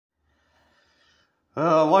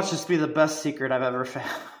Watch this be the best secret I've ever found.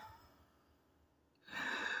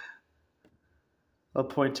 I'll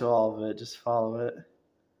point to all of it. Just follow it.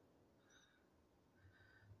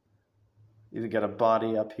 You got a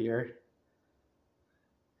body up here.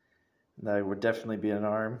 That would definitely be an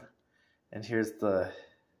arm. And here's the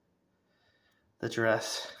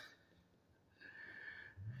dress.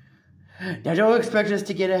 Now don't expect us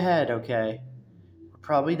to get ahead, okay? We're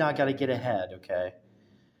probably not gonna get ahead, okay?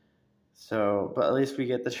 So, but at least we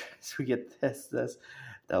get the dress. We get this.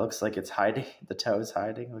 That looks like it's hiding. The toe's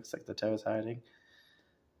hiding. Looks like the toe's hiding.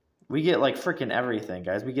 We get like freaking everything,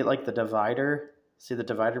 guys. We get like the divider. See the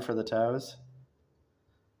divider for the toes?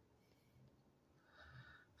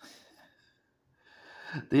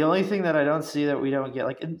 The only thing that I don't see that we don't get,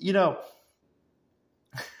 like, you know,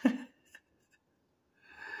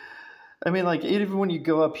 I mean, like, even when you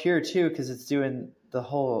go up here too, because it's doing the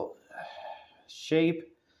whole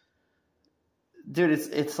shape. Dude,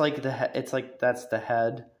 it's like it's like that's the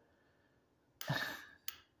head.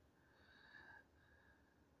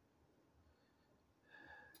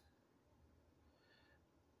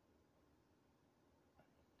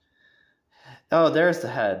 Oh, there's the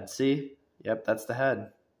head. See? Yep, that's the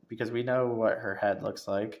head. Because we know what her head looks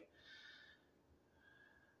like.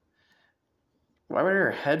 Why would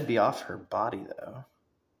her head be off her body, though?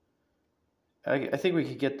 I think we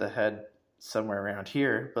could get the head somewhere around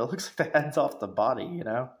here, but it looks like the head's off the body, you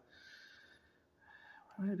know?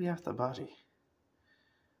 Why would it be off the body?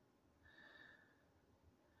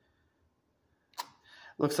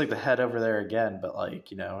 Looks like the head over there again, but like,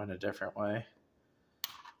 you know, in a different way.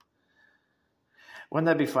 Wouldn't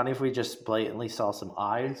that be funny if we just blatantly saw some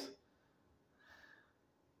eyes?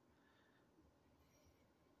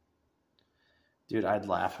 Dude, I'd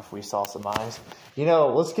laugh if we saw some eyes. You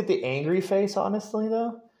know, let's get the angry face, honestly,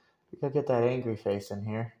 though. We gotta get that angry face in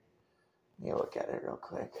here. Let me look at it real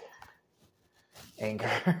quick.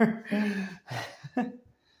 Anger.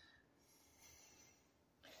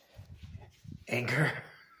 Anger.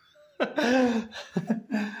 That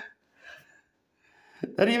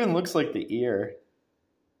even looks like the ear.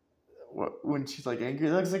 When she's like angry,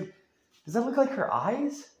 it looks like. Does that look like her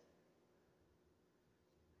eyes?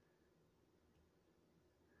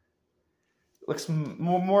 It looks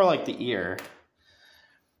more like the ear.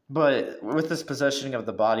 But with this positioning of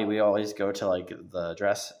the body, we always go to like the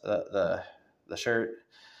dress, the shirt.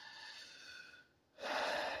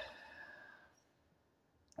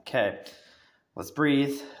 Okay, let's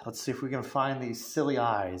breathe. Let's see if we can find these silly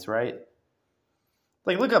eyes, right?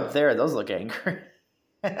 Like, look up there. Those look angry.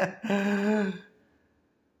 Can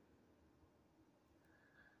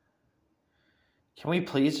we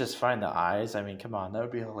please just find the eyes? I mean, come on. That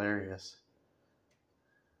would be hilarious.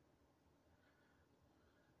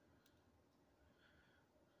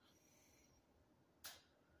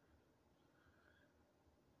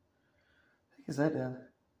 Is that it?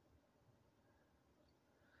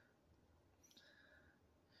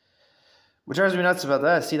 What drives me nuts about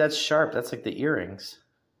that? See, that's sharp. That's like the earrings.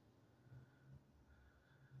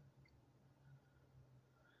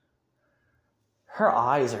 Her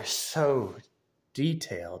eyes are so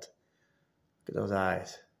detailed. Look at those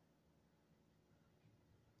eyes.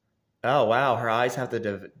 Oh, wow. Her eyes have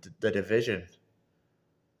the division.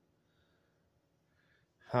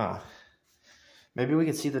 Huh. Maybe we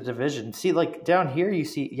can see the division. See, like, down here you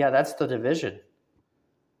see... Yeah, that's the division.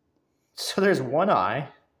 So there's one eye.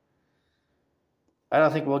 I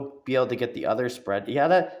don't think we'll be able to get the other spread. Yeah,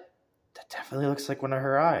 that definitely looks like one of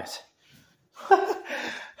her eyes.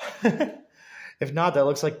 If not, that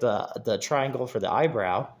looks like the triangle for the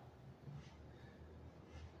eyebrow.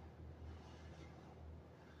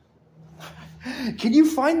 Can you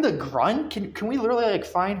find the grunt? Can we literally like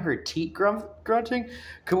find her teeth grunting?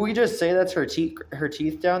 Could we just say that's her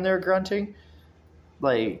teeth down there grunting?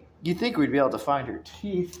 Like, you think we'd be able to find her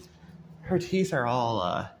teeth? Her teeth are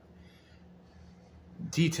all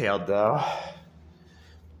detailed though.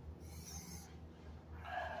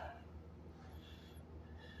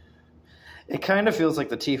 It kind of feels like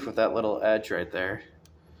the teeth with that little edge right there.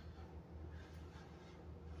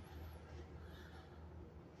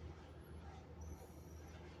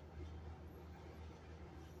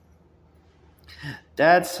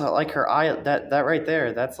 That's like her eye. That right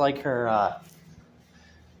there. That's like her.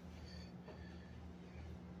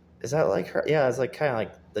 Is that like her? Yeah, it's like kind of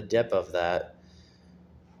like the dip of that.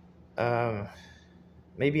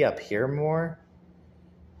 Maybe up here more.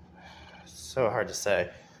 So hard to say.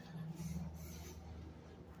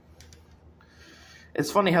 It's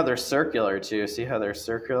funny how they're circular too. See how they're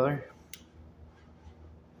circular?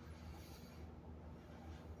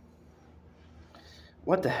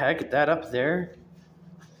 What the heck? That up there?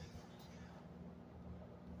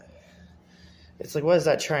 It's like, what is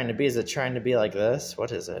that trying to be? Is it trying to be like this?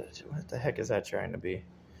 What is it? What the heck is that trying to be?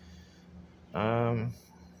 Can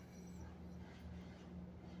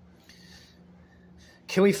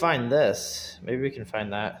we find this? Maybe we can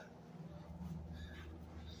find that.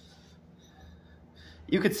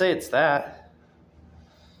 You could say it's that.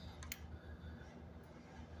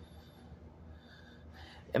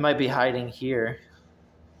 It might be hiding here.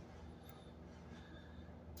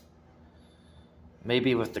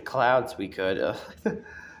 Maybe with the clouds we could.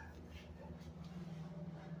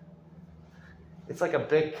 It's like a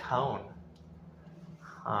big cone.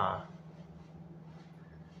 Huh.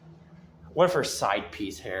 What if her side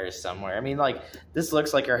piece hair is somewhere? I mean, like, this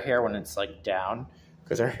looks like her hair when it's, like, down.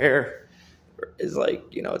 Because her hair is, like,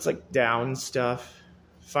 you know, it's, like, down stuff.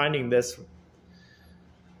 Finding this.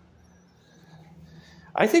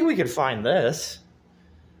 I think we could find this.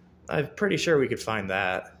 I'm pretty sure we could find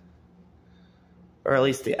that. Or at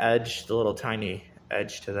least the edge, the little tiny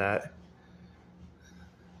edge to that.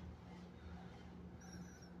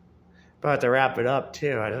 About to wrap it up,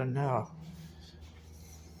 too. I don't know.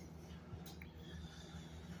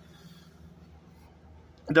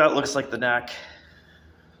 That looks like the neck.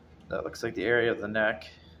 That looks like the area of the neck.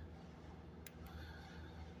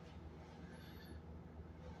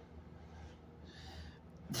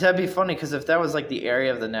 That'd be funny, because if that was like the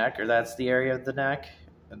area of the neck, or that's the area of the neck,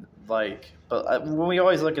 like, but when we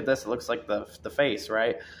always look at this, it looks like the face,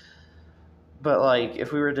 right? But like,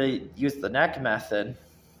 if we were to use the neck method,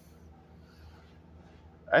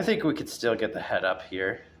 I think we could still get the head up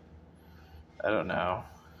here. I don't know.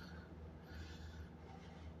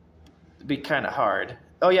 It'd be kind of hard.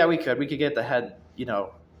 Oh yeah, we could. We could get the head, you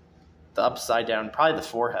know, the upside down, probably the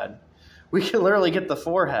forehead. We could literally get the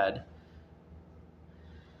forehead.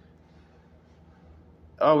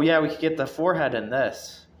 Oh yeah, we could get the forehead in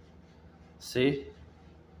this. See?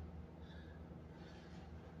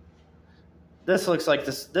 This looks like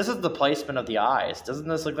this is the placement of the eyes. Doesn't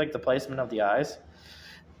this look like the placement of the eyes?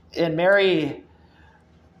 And Mary,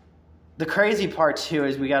 the crazy part too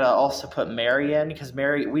is we got to also put Mary in, because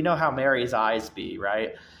Mary, we know how Mary's eyes be,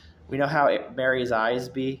 right? We know how Mary's eyes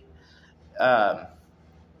be. And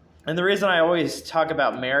the reason I always talk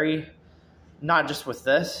about Mary, not just with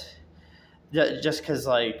this, just because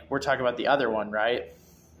like we're talking about the other one, right?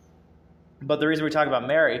 But the reason we talk about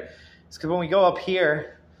Mary is because when we go up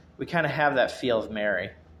here, we kind of have that feel of Mary.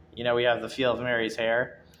 You know, we have the feel of Mary's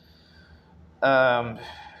hair.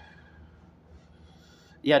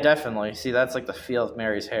 Yeah, definitely. See, that's like the feel of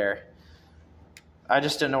Mary's hair. I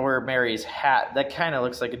just didn't know where Mary's hat. That kind of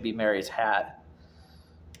looks like it'd be Mary's hat.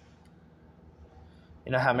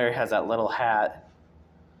 You know how Mary has that little hat?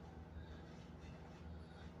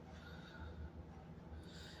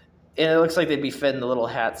 And it looks like they'd be fitting the little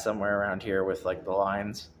hat somewhere around here with like the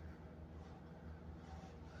lines.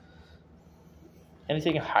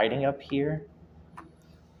 Anything hiding up here?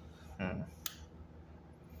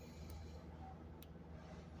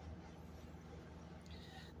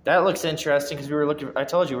 That looks interesting because we were looking. I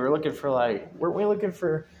told you we were looking for like. Weren't we looking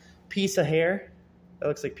for piece of hair? That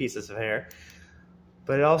looks like pieces of hair,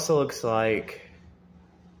 but it also looks like.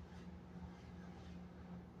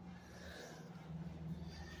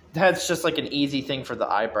 That's just like an easy thing for the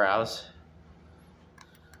eyebrows.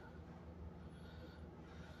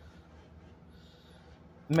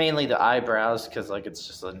 Mainly the eyebrows, because like it's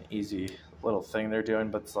just an easy little thing they're doing,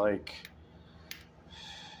 but it's like.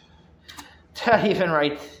 Not even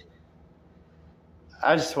right.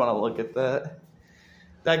 I just want to look at that.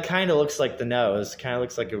 That kind of looks like the nose. Kind of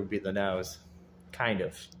looks like it would be the nose. Kind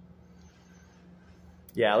of.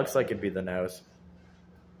 Yeah, it looks like it'd be the nose.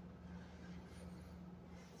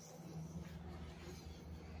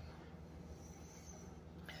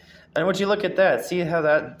 And would you look at that? See how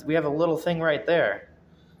that we have a little thing right there.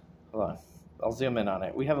 Hold on. I'll zoom in on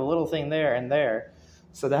it. We have a little thing there and there.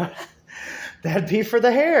 So that'd be for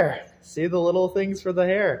the hair. See the little things for the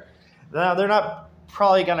hair. Now, they're not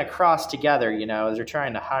probably going to cross together, you know, as they're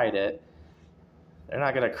trying to hide it. They're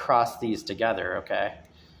not going to cross these together, okay?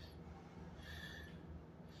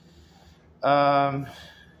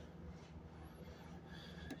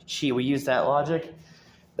 Gee, we use that logic?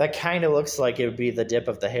 That kind of looks like it would be the dip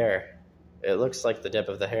of the hair. It looks like the dip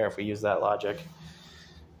of the hair if we use that logic.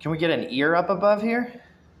 Can we get an ear up above here?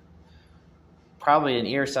 Probably an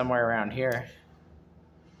ear somewhere around here.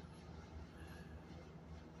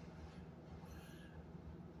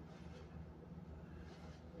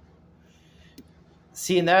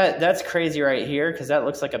 See, and that's crazy right here, because that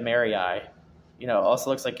looks like a Mary eye. You know, it also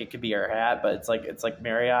looks like it could be her hat, but it's like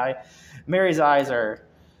Mary eye. Mary's eyes are.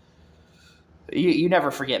 You never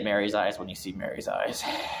forget Mary's eyes when you see Mary's eyes.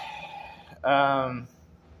 Um,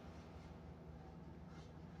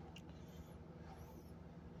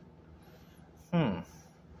 I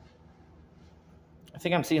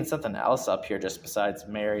think I'm seeing something else up here just besides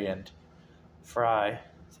Mary and Frye. I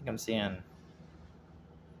think I'm seeing...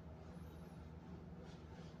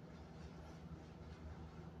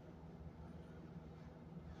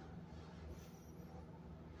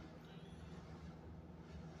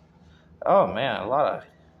 Oh, man, a lot of...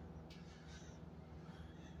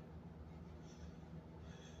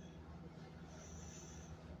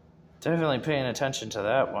 Definitely paying attention to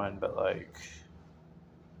that one, but like...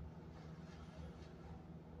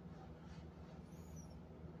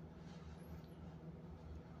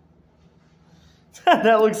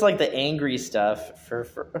 That looks like the angry stuff for...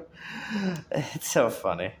 It's so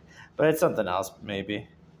funny. But it's something else, maybe.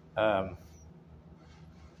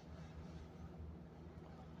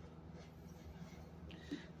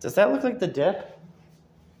 Does that look like the dip?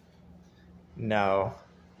 No.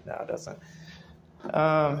 No, it doesn't.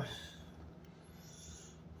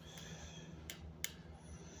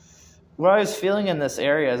 What I was feeling in this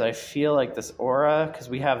area is I feel like this aura, because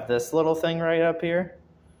we have this little thing right up here.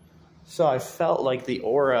 So I felt like the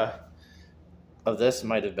aura of this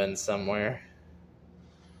might have been somewhere.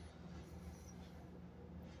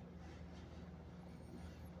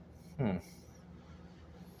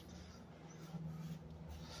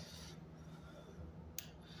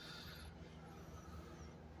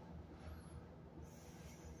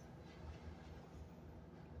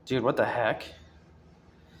 Dude, what the heck?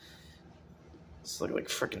 This looks like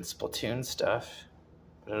freaking Splatoon stuff.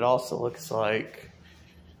 But it also looks like...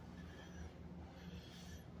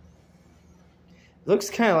 It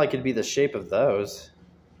looks kind of like it'd be the shape of those.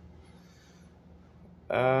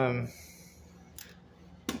 Come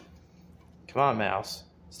on, mouse.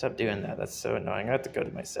 Stop doing that. That's so annoying. I have to go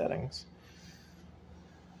to my settings.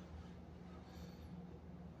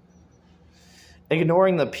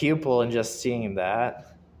 Ignoring the pupil and just seeing that.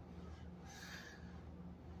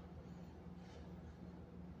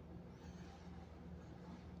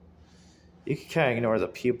 You can kind of ignore the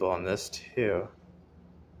pupil on this too.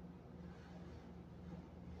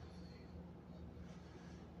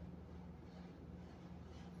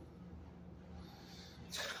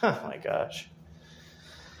 Oh my gosh.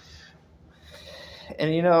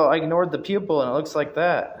 And you know, I ignored the pupil and it looks like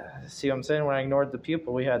that. See what I'm saying? When I ignored the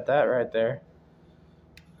pupil, we had that right there.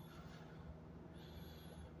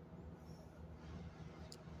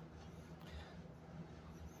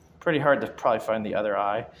 Pretty hard to probably find the other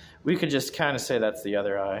eye. We could just kind of say that's the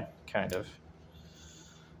other eye, kind of.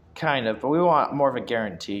 Kind of, but we want more of a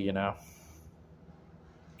guarantee, you know.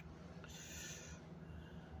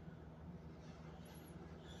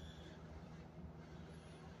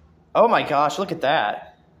 Oh my gosh, look at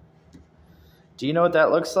that. Do you know what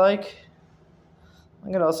that looks like? I'm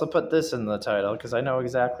going to also put this in the title because I know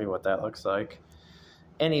exactly what that looks like.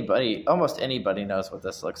 Anybody, almost anybody knows what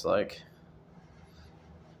this looks like.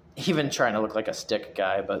 Even trying to look like a stick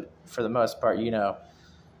guy, but for the most part, you know,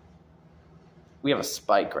 we have a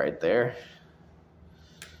spike right there.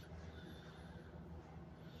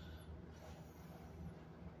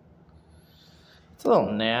 It's a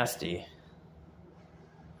little nasty.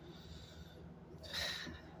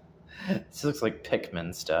 This looks like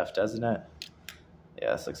Pikmin stuff, doesn't it?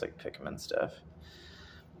 Yeah, this looks like Pikmin stuff.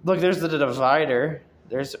 Look, there's the divider.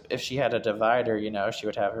 If she had a divider, you know, she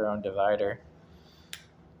would have her own divider.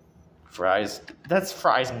 Frye's, that's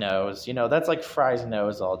Frye's nose. You know, that's like Frye's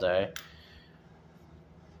nose all day.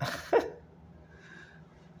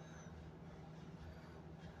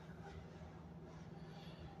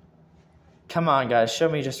 Come on, guys. Show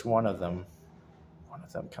me just one of them. One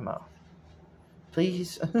of them. Come on.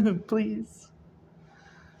 Please. Please.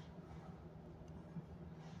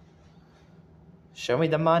 Show me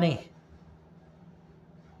the money.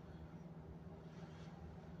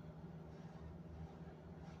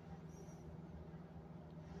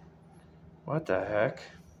 What the heck?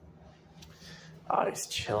 Oh, he's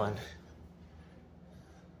chilling.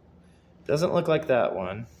 Doesn't look like that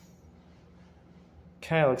one.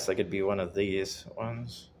 Kind of looks like it'd be one of these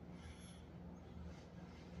ones.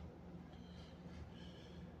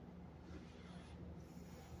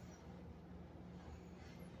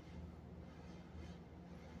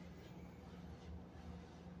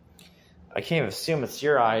 I can't even assume it's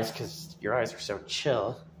your eyes because your eyes are so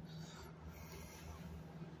chill.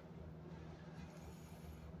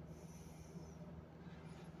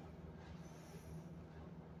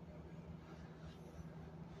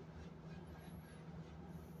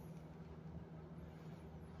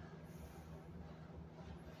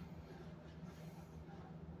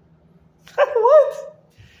 What?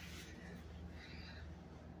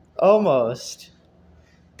 Almost.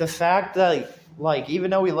 The fact that, like,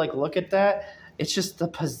 even though we, like, look at that, it's just the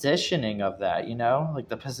positioning of that, you know? Like,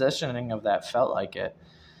 the positioning of that felt like it.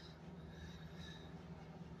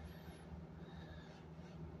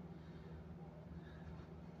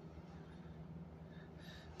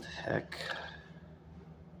 The heck?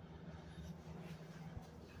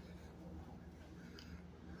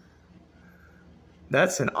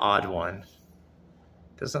 That's an odd one.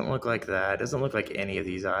 Doesn't look like that. Doesn't look like any of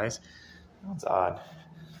these eyes. That's odd.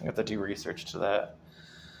 I have to do research to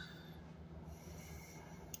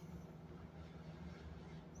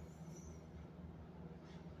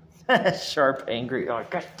that. Sharp, angry eye.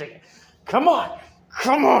 God dang. Come on!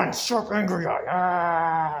 Come on, sharp, angry eye.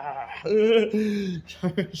 Ah.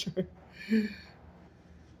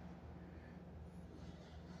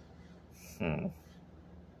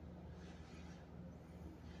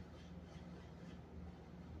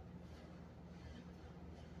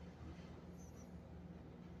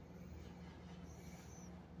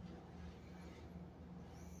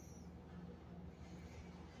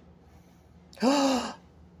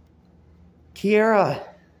 Keira.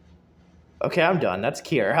 Okay, I'm done. That's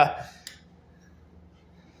Keira.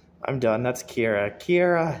 I'm done. That's Keira.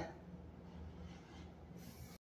 Keira.